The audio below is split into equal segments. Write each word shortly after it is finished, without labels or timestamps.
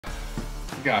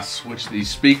Gotta switch these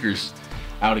speakers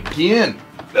out again.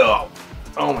 Oh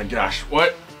my gosh,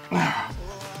 what?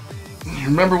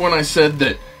 Remember when I said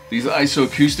that these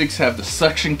isoacoustics have the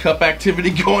suction cup activity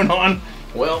going on?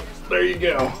 Well, there you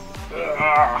go.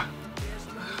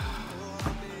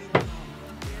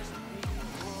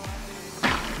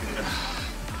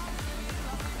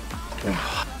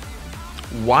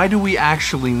 Why do we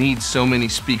actually need so many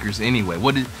speakers anyway?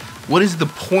 What is the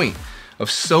point of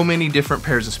so many different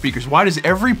pairs of speakers? Why does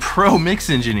every pro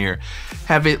mix engineer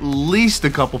have at least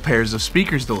a couple pairs of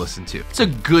speakers to listen to? It's a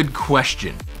good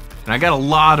question. And I got a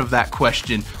lot of that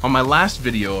question on my last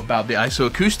video about the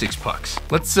isoacoustics pucks.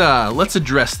 Let's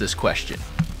address this question.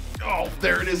 Oh,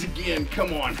 there it is again,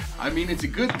 come on. I mean, it's a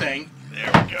good thing. There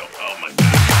we go, oh my God.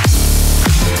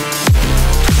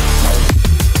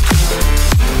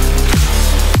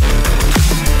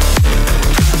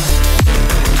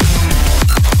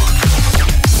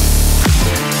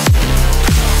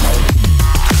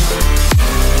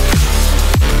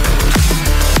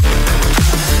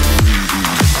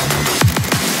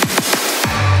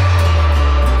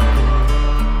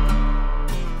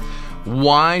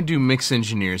 Why do mix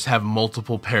engineers have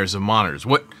multiple pairs of monitors?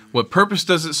 What purpose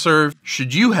does it serve?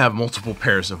 Should you have multiple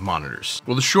pairs of monitors?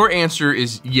 Well, the short answer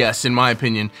is yes, in my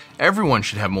opinion, everyone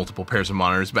should have multiple pairs of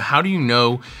monitors, but how do you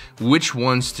know which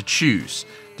ones to choose?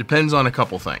 Depends on a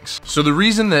couple things. So the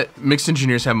reason that mix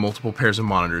engineers have multiple pairs of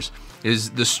monitors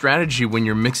is the strategy when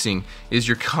you're mixing is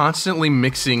you're constantly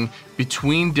mixing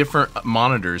between different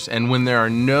monitors, and when there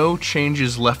are no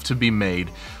changes left to be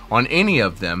made on any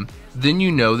of them, then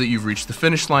you know that you've reached the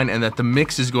finish line and that the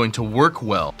mix is going to work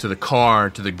well to the car,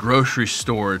 to the grocery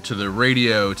store, to the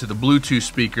radio, to the Bluetooth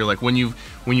speaker. Like when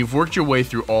you've worked your way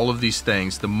through all of these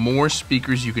things, the more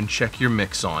speakers you can check your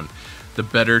mix on, the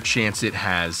better chance it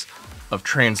has of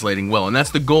translating well. And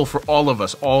that's the goal for all of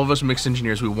us mix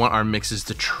engineers. We want our mixes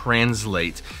to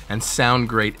translate and sound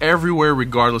great everywhere,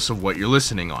 regardless of what you're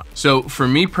listening on. So for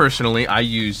me personally, I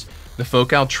use the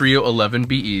Focal Trio 11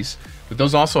 BEs, but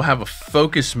those also have a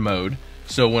focus mode.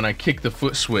 So when I kick the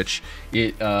foot switch,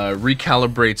 it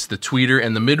recalibrates the tweeter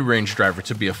and the mid-range driver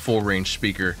to be a full range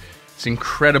speaker. It's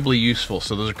incredibly useful.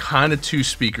 So those are kind of two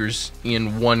speakers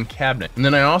in one cabinet. And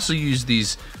then I also use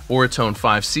these Auratone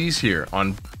 5Cs here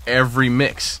on every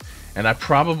mix. And I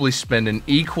probably spend an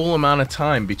equal amount of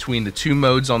time between the two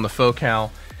modes on the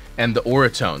Focal and the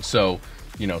Auratone. So,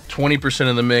 you know, 20%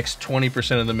 of the mix,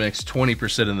 20% of the mix,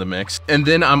 20% of the mix. And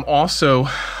then I'm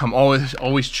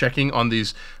always checking on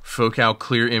these Focal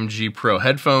Clear MG Pro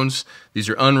headphones. These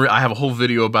are unreal. I have a whole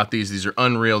video about these. These are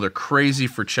unreal. They're crazy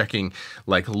for checking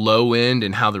like low end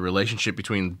and how the relationship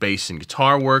between bass and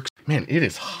guitar works. Man, it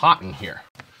is hot in here.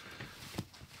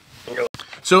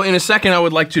 So in a second, I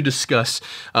would like to discuss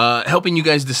helping you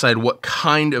guys decide what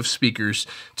kind of speakers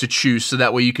to choose so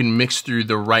that way you can mix through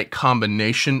the right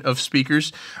combination of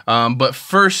speakers. But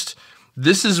first,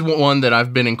 this is one that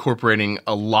I've been incorporating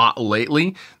a lot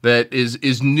lately that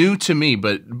is new to me,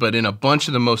 but in a bunch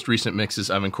of the most recent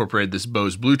mixes, I've incorporated this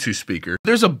Bose Bluetooth speaker.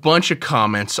 There's a bunch of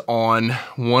comments on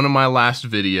one of my last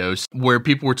videos where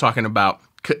people were talking about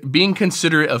being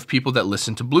considerate of people that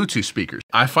listen to Bluetooth speakers.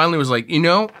 I finally was like, you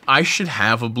know, I should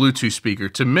have a Bluetooth speaker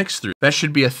to mix through. That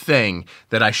should be a thing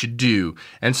that I should do.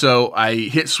 And so I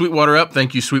hit Sweetwater up.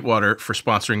 Thank you, Sweetwater, for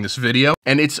sponsoring this video.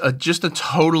 And it's just a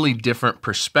totally different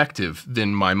perspective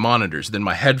than my monitors, than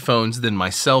my headphones, than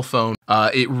my cell phone.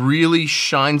 It really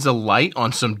shines a light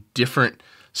on some different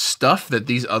stuff that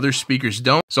these other speakers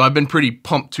don't. So I've been pretty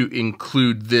pumped to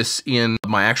include this in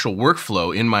my actual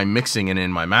workflow, in my mixing and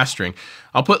in my mastering.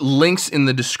 I'll put links in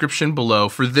the description below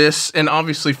for this and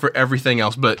obviously for everything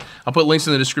else, but I'll put links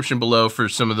in the description below for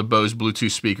some of the Bose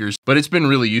Bluetooth speakers. But it's been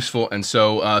really useful, and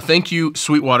so thank you,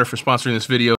 Sweetwater, for sponsoring this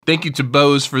video. Thank you to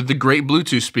Bose for the great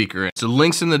Bluetooth speaker. So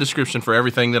links in the description for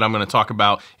everything that I'm gonna talk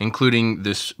about, including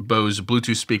this Bose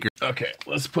Bluetooth speaker. Okay,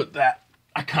 let's put that.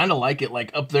 I kind of like it like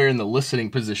up there in the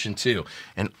listening position too.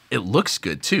 And it looks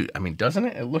good too. I mean, doesn't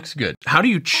it? It looks good. How do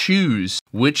you choose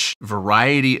which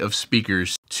variety of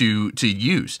speakers to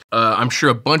use? I'm sure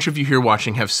a bunch of you here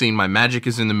watching have seen my Magic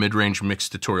is in the Mid-Range Mix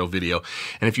tutorial video.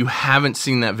 And if you haven't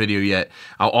seen that video yet,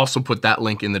 I'll also put that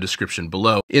link in the description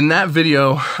below. In that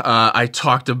video,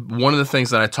 one of the things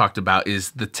that I talked about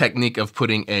is the technique of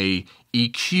putting a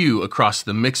EQ across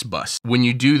the mix bus. When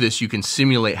you do this, you can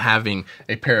simulate having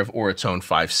a pair of Auratone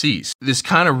 5Cs. This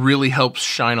kind of really helps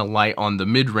shine a light on the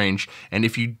mid-range, and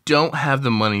if you don't have the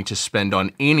money to spend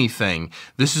on anything,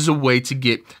 this is a way to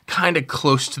get kind of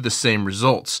close to the same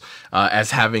results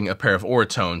as having a pair of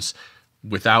Auratones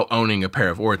without owning a pair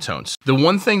of Oratones. The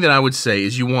one thing that I would say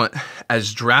is you want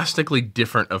as drastically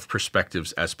different of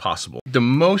perspectives as possible. The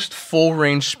most full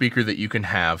range speaker that you can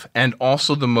have, and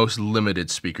also the most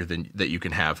limited speaker that you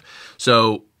can have.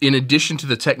 So in addition to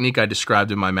the technique I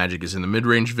described in my Magic is in the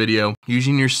Mid-Range video,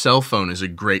 using your cell phone is a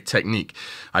great technique.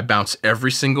 I bounce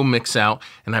every single mix out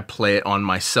and I play it on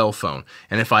my cell phone.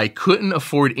 And if I couldn't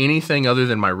afford anything other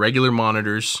than my regular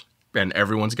monitors, and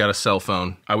everyone's got a cell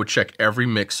phone, I would check every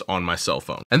mix on my cell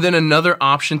phone. And then another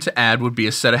option to add would be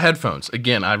a set of headphones.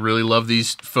 Again, I really love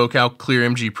these Focal Clear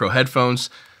MG Pro headphones.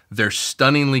 They're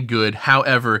stunningly good.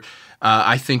 However,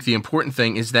 I think the important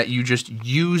thing is that you just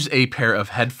use a pair of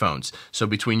headphones. So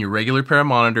between your regular pair of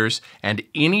monitors and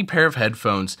any pair of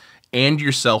headphones and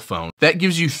your cell phone, that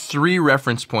gives you 3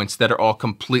 reference points that are all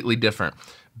completely different.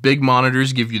 Big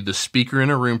monitors give you the speaker in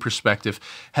a room perspective.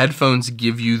 Headphones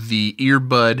give you the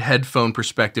earbud headphone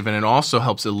perspective, and it also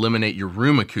helps eliminate your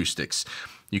room acoustics.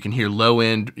 You can hear low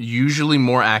end, usually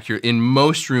more accurate. In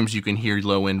most rooms, you can hear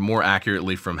low end more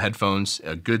accurately from headphones,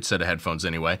 a good set of headphones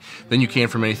anyway, than you can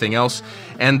from anything else.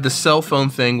 And the cell phone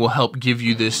thing will help give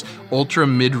you this ultra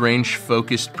mid-range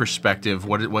focused perspective.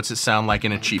 What's it sound like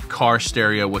in a cheap car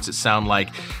stereo? What's it sound like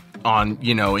on,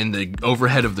 you know, in the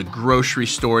overhead of the grocery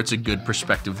store? It's a good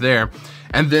perspective there.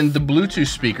 And then the Bluetooth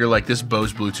speaker, like this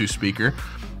Bose Bluetooth speaker,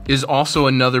 is also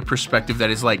another perspective that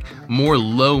is like more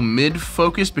low-mid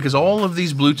focused, because all of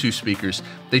these Bluetooth speakers,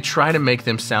 they try to make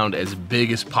them sound as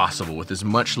big as possible with as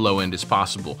much low end as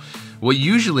possible. What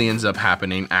usually ends up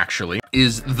happening actually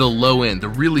is the low end, the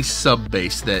really sub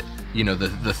bass that, you know,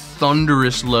 the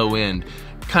thunderous low end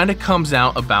kind of comes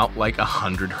out about like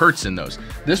 100 hertz in those.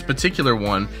 This particular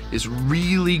one is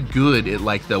really good at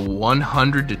like the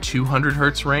 100 to 200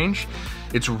 hertz range.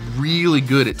 It's really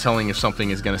good at telling if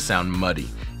something is going to sound muddy.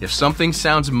 If something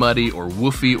sounds muddy or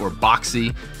woofy or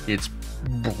boxy, it's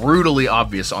brutally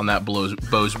obvious on that Bose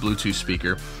Bluetooth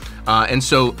speaker. And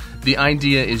so the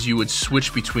idea is you would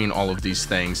switch between all of these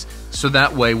things, so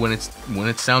that way when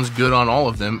it sounds good on all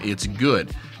of them, it's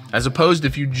good. As opposed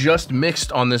if you just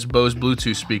mixed on this Bose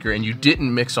Bluetooth speaker and you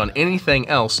didn't mix on anything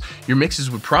else, your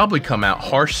mixes would probably come out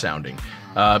harsh sounding.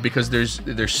 Because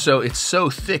it's so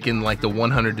thick in like the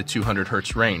 100 to 200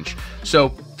 hertz range.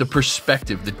 So the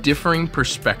perspective, the differing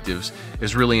perspectives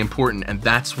is really important, and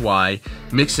that's why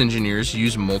mix engineers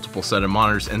use multiple set of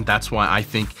monitors, and that's why I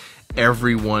think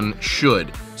everyone should.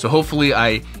 So hopefully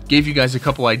I gave you guys a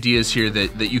couple ideas here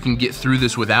that you can get through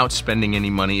this without spending any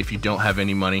money if you don't have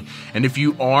any money. And if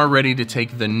you are ready to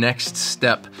take the next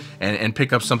step and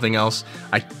pick up something else,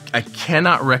 I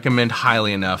cannot recommend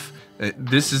highly enough.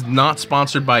 This is not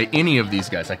sponsored by any of these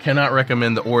guys. I cannot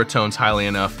recommend the Oratones highly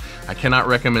enough. I cannot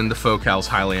recommend the Focals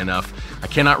highly enough. I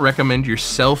cannot recommend your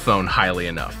cell phone highly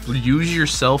enough. Use your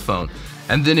cell phone.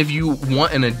 And then if you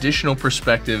want an additional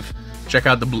perspective, check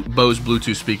out the Bose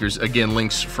Bluetooth speakers. Again,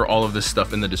 links for all of this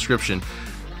stuff in the description.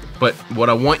 But what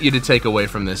I want you to take away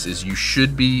from this is you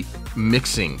should be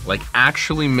mixing, like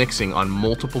actually mixing on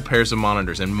multiple pairs of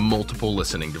monitors and multiple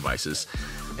listening devices,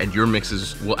 and your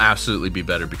mixes will absolutely be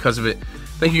better because of it.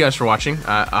 Thank you guys for watching.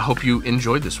 I hope you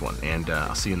enjoyed this one, and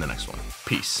I'll see you in the next one.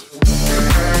 Peace.